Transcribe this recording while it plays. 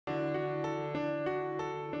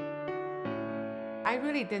I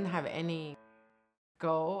really didn't have any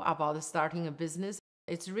goal about starting a business.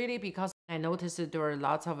 It's really because I noticed that there are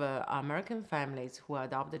lots of American families who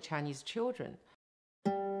adopt Chinese children.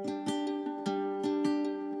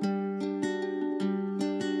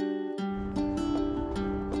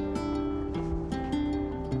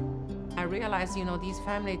 I realized, these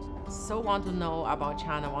families so want to know about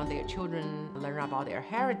China, want their children learn about their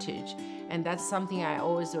heritage. And that's something I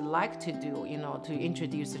always like to do, to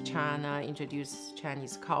introduce China, introduce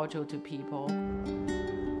Chinese culture to people.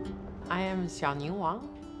 I am Xiaoning Wang,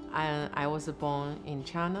 and I was born in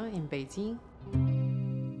China, in Beijing.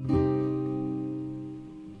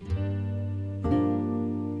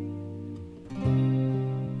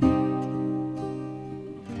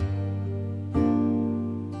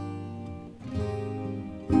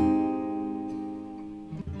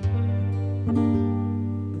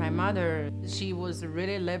 My mother, she was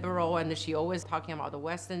really liberal, and she always talking about the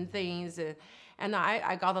Western things. And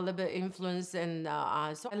I got a little bit influence, and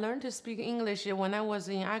so I learned to speak English when I was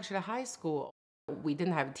in actually high school. We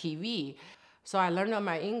didn't have TV, so I learned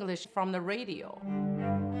my English from the radio.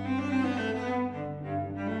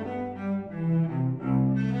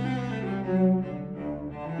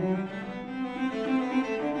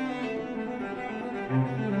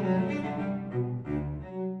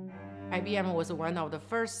 IBM was one of the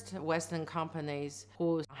first Western companies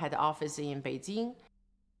who had office in Beijing.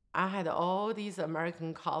 I had all these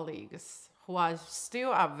American colleagues who are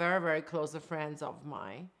still very, very close friends of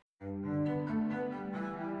mine.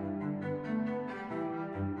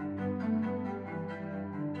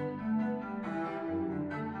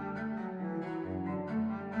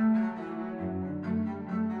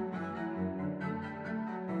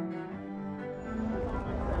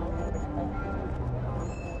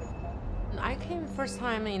 I came first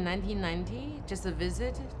time in 1990, just to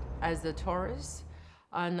visit as a tourist.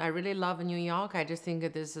 And I really love New York. I just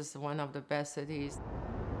think this is one of the best cities.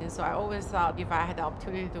 And so I always thought if I had the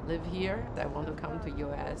opportunity to live here, I want to come to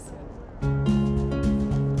US.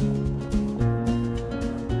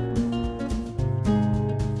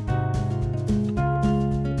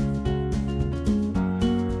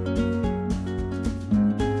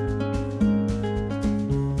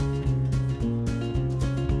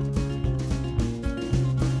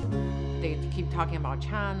 Talking about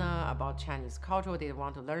China, about Chinese culture. They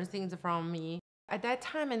want to learn things from me. At that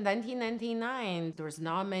time in 1999, there was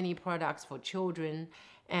not many products for children,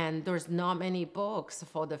 and there's not many books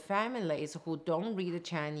for the families who don't read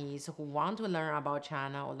Chinese, who want to learn about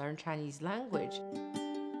China or learn Chinese language.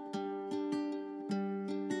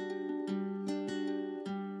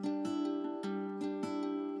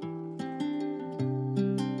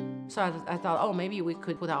 So I thought, oh, maybe we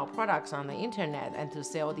could put our products on the internet and to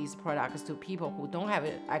sell these products to people who don't have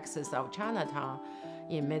access of Chinatown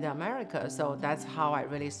in Mid-America. So that's how I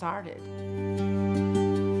really started.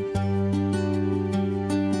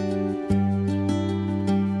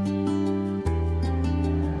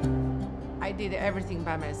 I did everything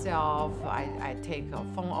by myself. I take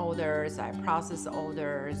phone orders, I process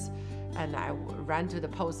orders, and I ran to the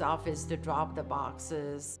post office to drop the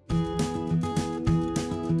boxes.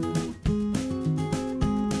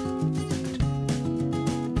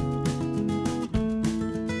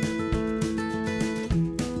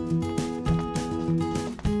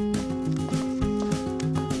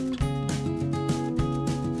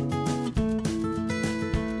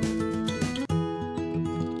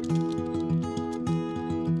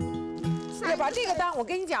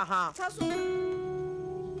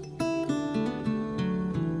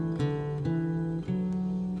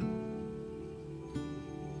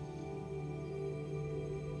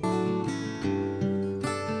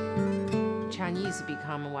 Chinese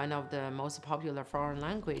become one of the most popular foreign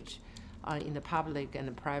language in the public and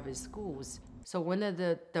the private schools. So when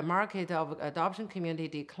the market of adoption community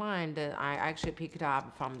declined, I actually picked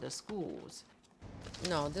up from the schools.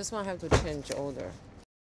 No, this one have to change order.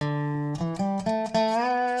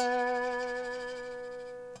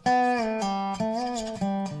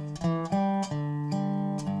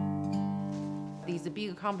 These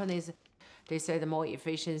big companies, they say the more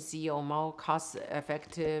efficiency or more cost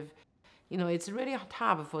effective. It's really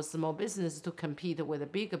tough for small business to compete with a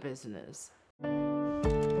bigger business.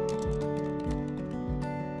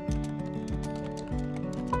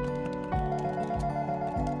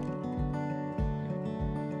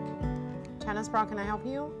 ChinaSprout, can I help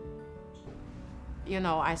you?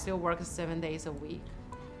 I still work 7 days a week.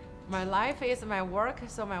 My life is my work,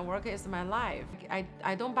 so my work is my life.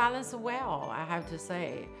 I don't balance well, I have to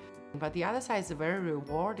say. But the other side is very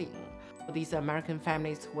rewarding. These American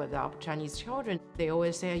families without Chinese children, they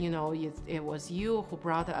always say, it was you who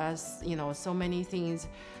brought us, so many things,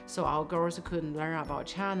 so our girls could learn about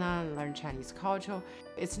China and learn Chinese culture.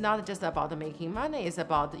 It's not just about making money, it's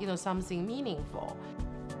about, something meaningful.